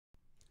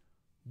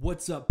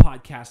What's up,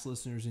 podcast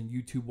listeners and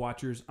YouTube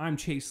watchers? I'm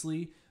Chase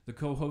Lee, the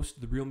co-host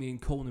of the Real Me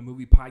and Cole in a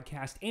Movie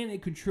podcast and a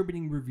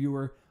contributing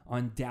reviewer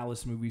on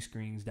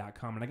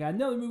DallasMovieScreenings.com. And I got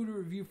another movie to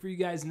review for you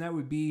guys, and that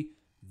would be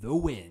The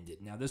Wind.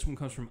 Now, this one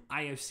comes from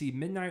IFC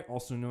Midnight,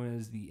 also known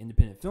as the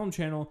independent film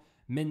channel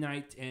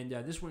Midnight, and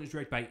this one is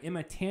directed by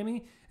Emma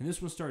Tammy, and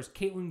this one stars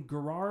Caitlin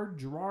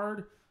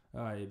Gerard.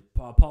 I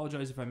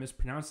apologize if I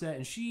mispronounced that,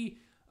 and she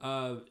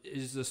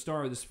is the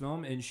star of this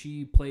film, and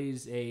she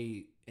plays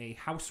a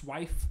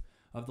housewife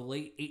of the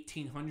late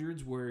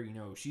 1800s where, you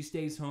know, she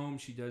stays home,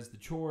 she does the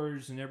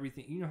chores and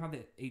everything. You know how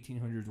the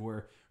 1800s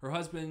were. Her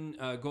husband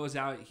goes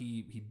out,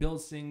 he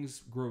builds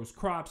things, grows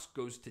crops,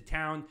 goes to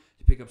town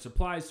to pick up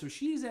supplies. So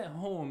she's at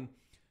home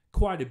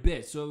quite a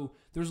bit. So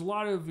there's a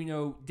lot of, you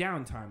know,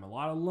 downtime, a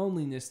lot of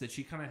loneliness that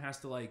she kind of has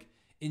to like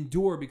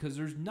endure because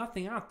there's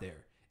nothing out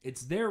there.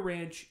 It's their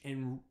ranch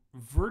and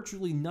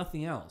virtually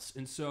nothing else.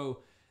 And so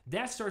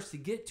that starts to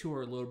get to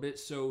her a little bit.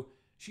 So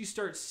she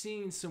starts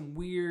seeing some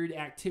weird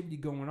activity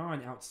going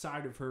on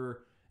outside of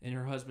her and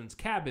her husband's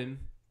cabin.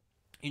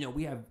 You know,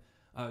 we have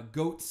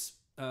goats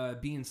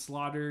being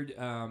slaughtered,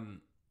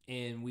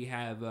 and we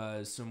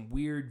have some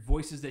weird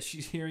voices that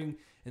she's hearing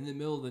in the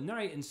middle of the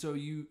night. And so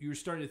you're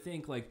starting to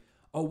think like,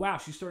 oh, wow,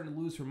 she's starting to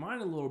lose her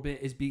mind a little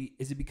bit. Is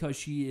it because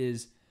she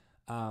is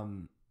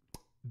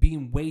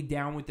being weighed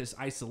down with this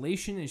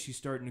isolation and she's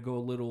starting to go a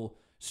little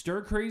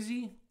stir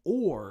crazy?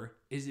 Or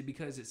is it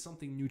because it's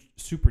something new,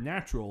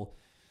 supernatural?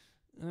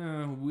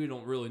 We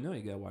don't really know.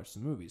 You gotta watch the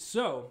movies.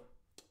 So,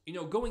 you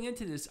know, going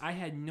into this, I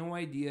had no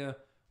idea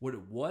what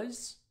it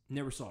was.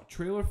 Never saw a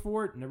trailer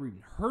for it. Never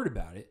even heard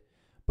about it.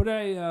 But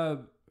I,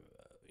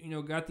 you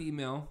know, got the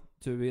email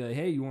to be like,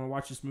 hey, you want to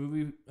watch this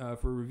movie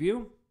for a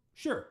review?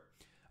 Sure.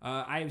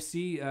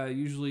 IFC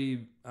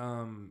usually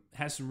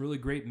has some really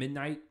great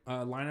midnight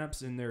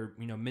lineups in their,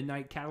 you know,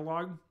 midnight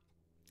catalog.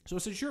 So I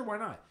said, sure, why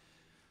not?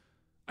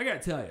 I gotta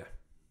tell you,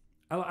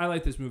 I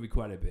like this movie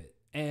quite a bit.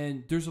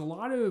 And there's a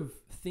lot of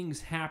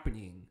things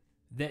happening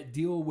that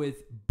deal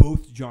with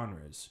both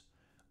genres,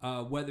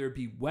 whether it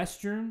be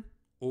Western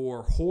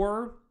or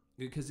horror,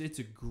 because it's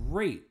a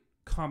great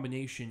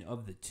combination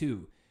of the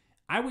two.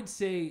 I would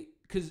say,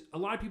 because a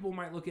lot of people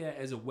might look at it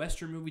as a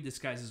Western movie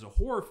disguised as a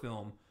horror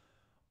film,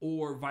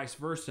 or vice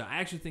versa. I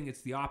actually think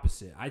it's the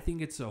opposite. I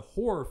think it's a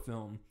horror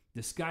film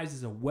disguised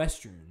as a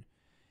Western,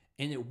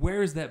 and it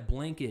wears that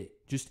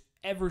blanket just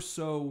ever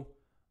so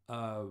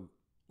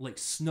like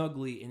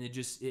snugly, and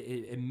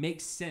it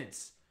makes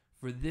sense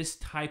for this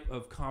type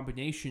of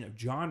combination of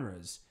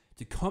genres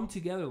to come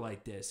together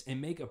like this and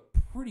make a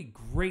pretty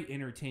great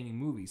entertaining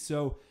movie.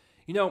 So,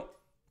 you know,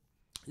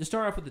 to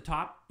start off with the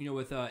top, you know,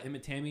 with Emma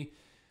Tammy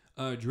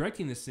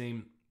directing this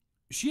thing,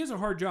 she has a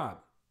hard job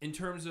in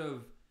terms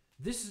of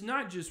this is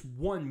not just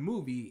one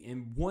movie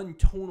and one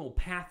tonal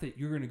path that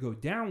you're going to go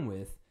down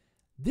with.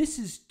 This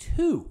is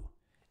two.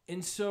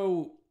 And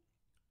so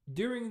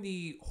during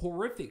the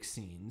horrific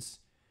scenes,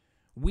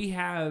 we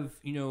have,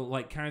 you know,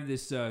 like kind of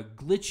this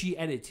glitchy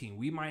editing.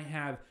 We might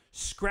have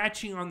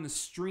scratching on the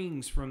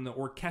strings from the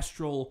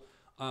orchestral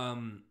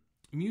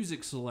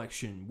music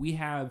selection. We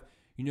have,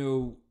 you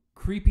know,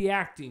 creepy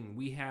acting.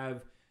 We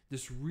have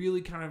this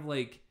really kind of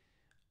like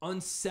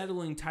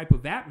unsettling type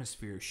of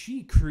atmosphere.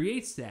 She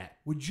creates that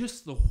with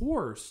just the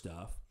horror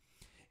stuff.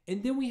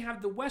 And then we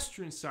have the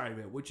Western side of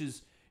it, which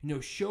is, you know,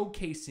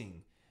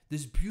 showcasing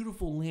this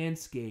beautiful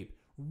landscape,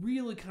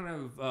 really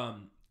kind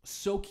of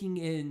soaking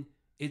in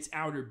its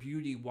outer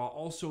beauty while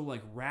also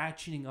like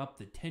ratcheting up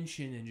the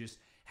tension and just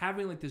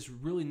having like this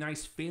really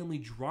nice family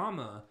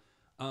drama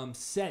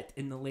set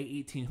in the late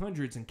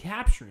 1800s and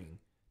capturing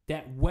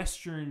that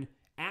Western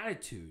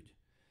attitude,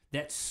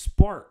 that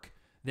spark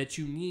that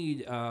you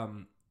need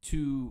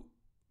to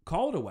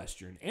call it a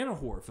Western and a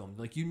horror film.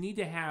 Like you need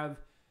to have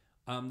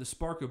the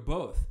spark of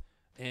both.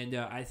 And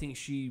I think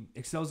she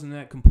excels in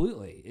that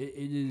completely.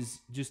 It is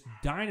just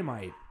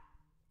dynamite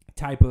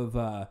type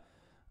of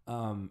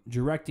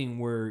directing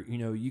where, you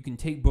know, you can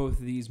take both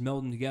of these,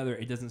 meld them together.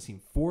 It doesn't seem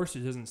forced.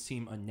 It doesn't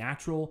seem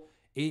unnatural.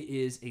 It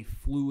is a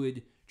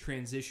fluid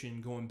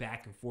transition going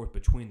back and forth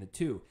between the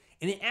two.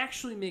 And it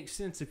actually makes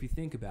sense if you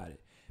think about it.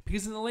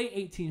 Because in the late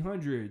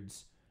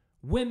 1800s,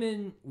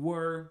 women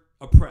were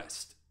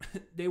oppressed.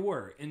 They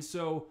were. And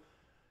so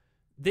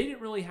they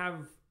didn't really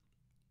have,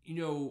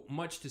 you know,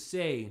 much to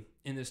say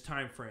in this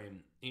time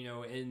frame. You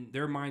know, and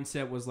their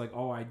mindset was like,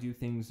 oh, I do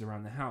things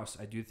around the house.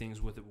 I do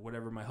things with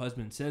whatever my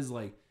husband says.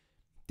 Like,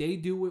 they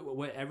do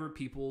whatever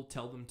people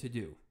tell them to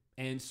do.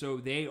 And so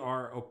they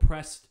are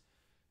oppressed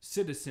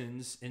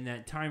citizens in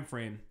that time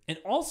frame. And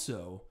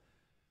also,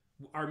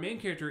 our main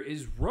character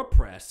is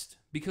repressed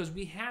because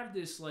we have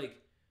this, like,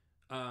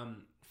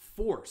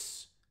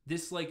 force.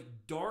 This, like,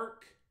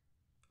 dark,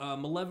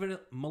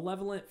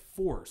 malevolent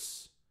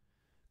force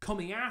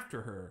coming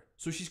after her.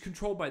 So she's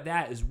controlled by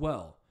that as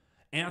well.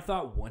 And I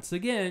thought, once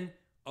again,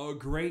 a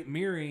great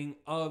mirroring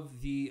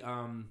of the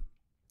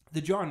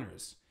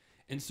genres.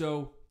 And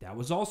so that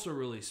was also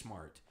really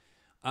smart.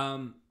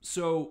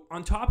 So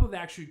on top of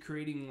actually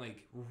creating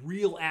like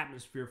real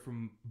atmosphere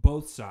from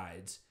both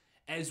sides,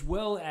 as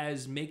well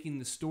as making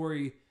the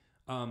story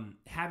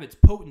have its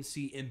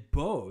potency in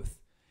both.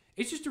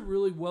 It's just a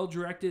really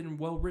well-directed and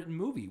well-written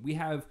movie. We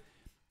have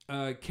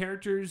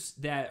characters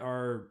that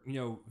are,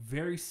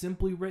 very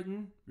simply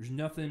written. There's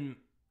nothing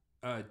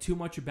too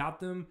much about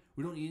them.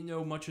 We don't need to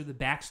know much of the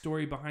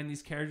backstory behind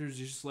these characters.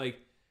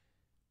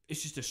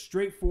 It's just a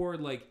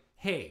straightforward,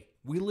 hey,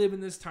 we live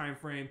in this time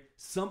frame.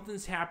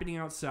 Something's happening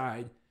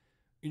outside.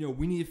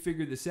 We need to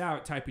figure this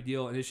out type of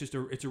deal. And it's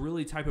a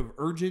really type of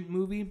urgent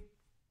movie.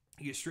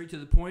 You get straight to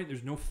the point.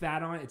 There's no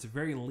fat on it. It's a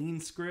very lean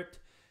script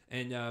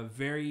and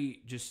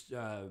very just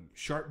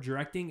sharp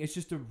directing. It's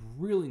just a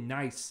really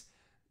nice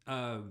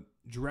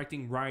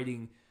directing,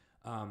 writing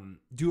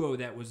duo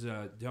that was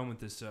done with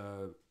this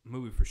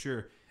movie for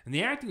sure. And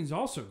the acting is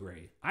also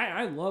great.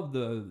 I love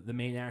the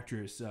main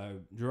actress,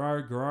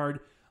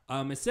 Gerard.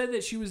 It said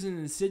that she was in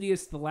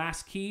Insidious: The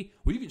Last Key.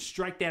 Well, you can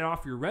strike that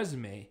off your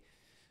resume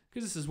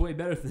because this is way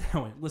better than that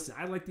one. Listen,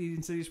 I like the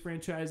Insidious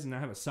franchise, and I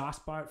have a soft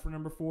spot for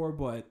number 4,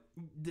 but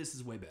this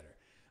is way better.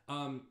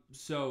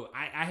 So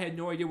I had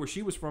no idea where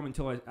she was from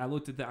until I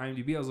looked at the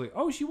IMDb. I was like,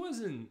 oh, she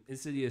was in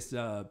Insidious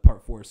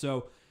Part 4.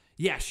 So,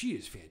 yeah, she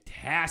is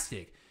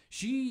fantastic.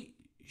 She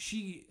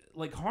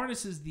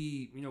harnesses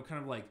the,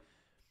 kind of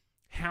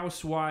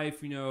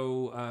housewife,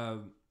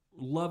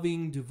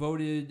 loving,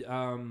 devoted,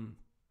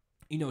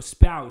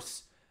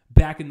 spouse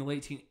back in the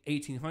late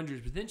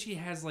 1800s. But then she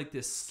has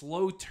this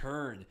slow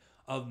turn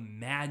of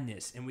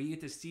madness. And we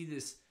get to see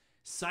this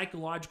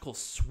psychological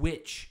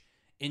switch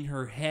in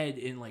her head.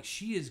 And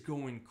she is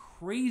going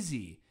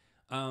crazy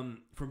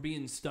from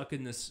being stuck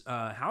in this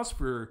house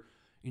for,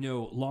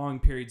 long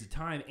periods of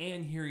time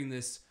and hearing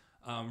this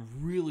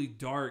really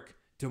dark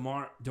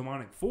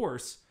demonic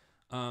force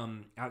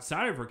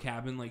outside of her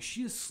cabin.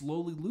 She is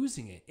slowly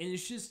losing it. And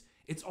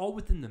it's all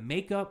within the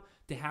makeup,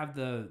 to have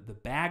the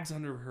bags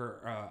under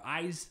her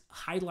eyes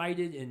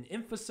highlighted and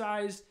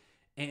emphasized,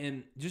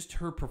 and just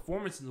her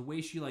performance and the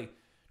way she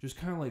just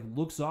kind of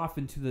looks off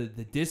into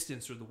the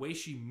distance, or the way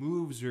she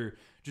moves, or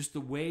just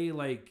the way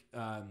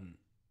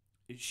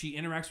she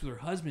interacts with her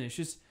husband.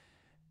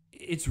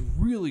 It's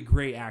really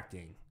great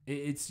acting.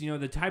 It's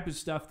the type of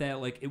stuff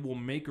that it will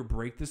make or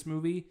break this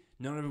movie.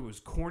 None of it was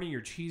corny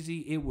or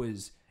cheesy. It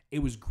was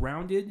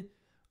grounded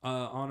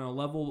on a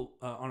level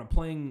on a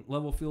playing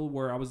level field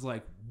where I was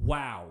like,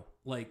 wow.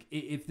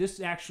 If this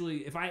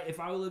actually, if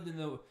I lived in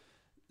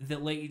the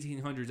late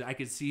 1800s, I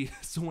could see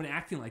someone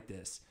acting like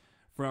this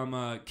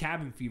from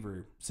cabin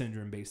fever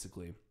syndrome,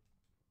 basically.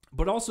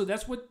 But also,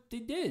 that's what they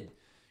did.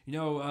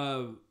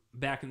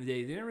 Back in the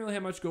day, they didn't really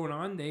have much going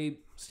on.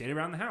 They stayed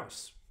around the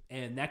house,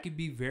 and that could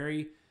be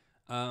very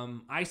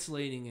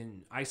isolating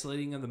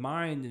of the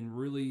mind, and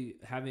really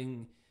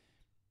having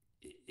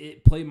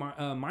it play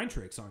mind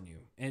tricks on you.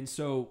 And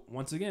so,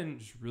 once again,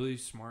 just really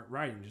smart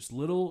writing, just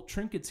little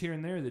trinkets here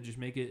and there that just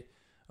make it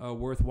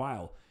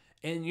worthwhile.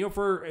 And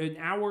for an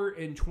hour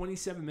and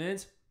 27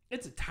 minutes,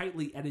 it's a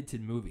tightly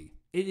edited movie.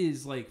 It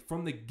is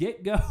from the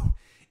get-go,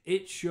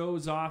 it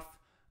shows off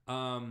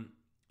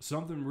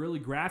something really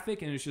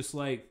graphic, and it's just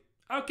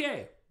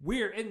okay,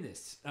 we're in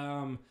this.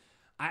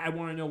 I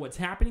want to know what's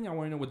happening. I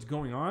want to know what's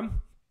going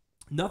on.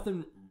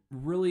 Nothing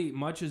really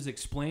much is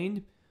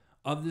explained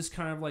of this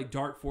kind of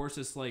dark force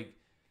that's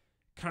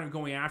kind of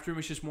going after him.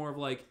 It's just more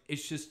of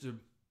it's just a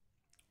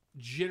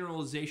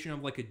generalization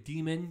of a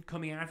demon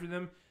coming after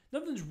them.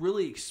 Nothing's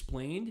really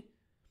explained,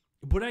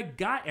 but I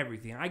got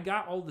everything. I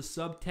got all the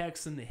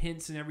subtext and the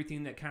hints and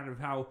everything, that kind of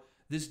how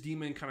this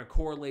demon kind of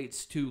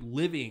correlates to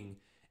living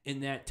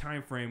in that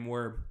time frame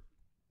where,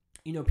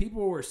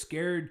 people were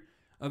scared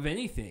of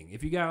anything.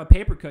 If you got a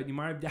paper cut, you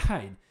might have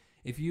died.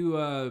 If you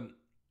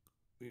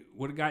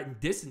would have gotten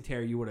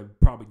dysentery, you would have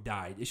probably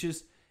died.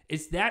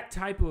 It's that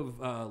type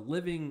of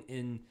living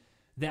in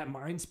that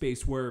mind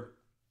space where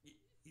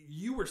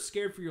you were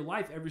scared for your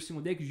life every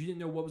single day because you didn't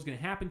know what was going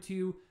to happen to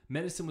you.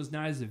 Medicine was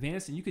not as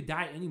advanced, and you could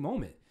die at any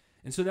moment.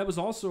 And so that was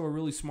also a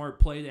really smart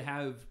play, to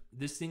have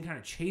this thing kind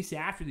of chase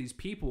after these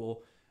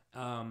people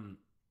and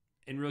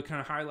really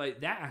kind of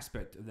highlight that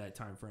aspect of that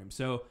time frame.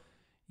 So,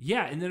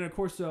 yeah, and then, of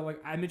course,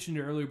 I mentioned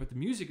it earlier, but the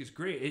music is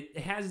great. It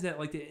has that,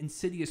 the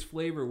Insidious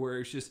flavor where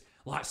it's just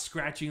a lot of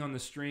scratching on the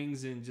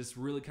strings and just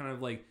really kind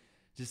of,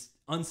 just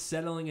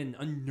unsettling and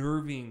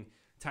unnerving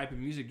type of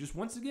music. Just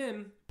once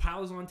again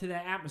piles onto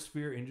that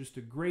atmosphere, and just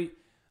a great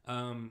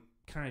kind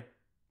of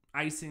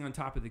icing on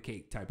top of the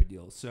cake type of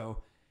deal.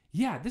 So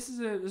yeah, this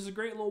is a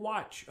great little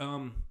watch.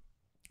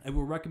 I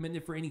will recommend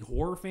it for any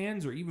horror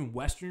fans or even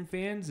Western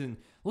fans, and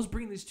let's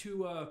bring these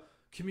two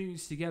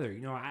communities together.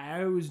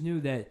 I always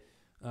knew that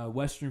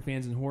Western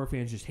fans and horror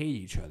fans just hate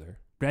each other,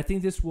 but I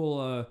think this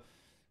will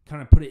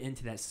kind of put it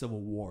into that civil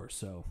war.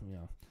 So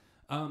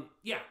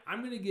yeah,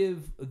 I'm gonna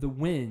give The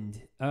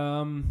Wind.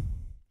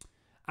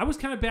 I was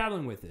kind of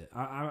battling with it.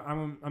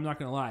 I'm not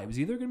gonna lie. It was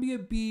either gonna be a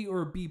B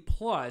or a B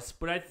plus,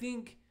 but I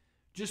think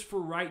just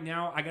for right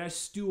now, I gotta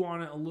stew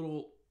on it a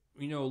little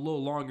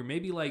longer.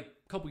 Maybe a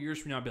couple years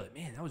from now, I'll be like,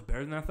 man, that was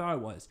better than I thought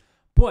it was.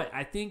 But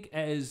I think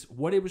as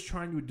what it was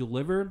trying to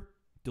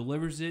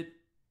delivers it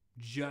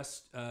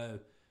just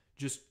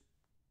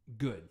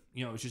good.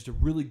 You know, it's just a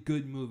really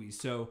good movie.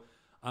 So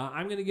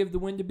I'm gonna give The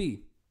Wind a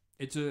B.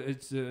 It's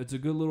a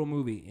good little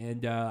movie,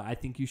 and I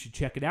think you should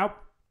check it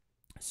out.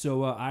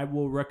 So I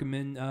will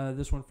recommend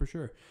this one for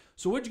sure.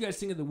 So what do you guys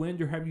think of The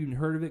Wind, or have you even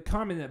heard of it?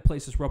 Comment in that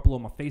place that's right below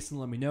my face and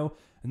let me know.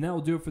 And that will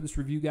do it for this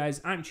review,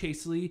 guys. I'm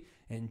Chase Lee,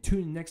 and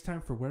tune in next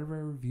time for whatever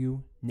I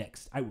review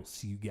next. I will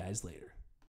see you guys later.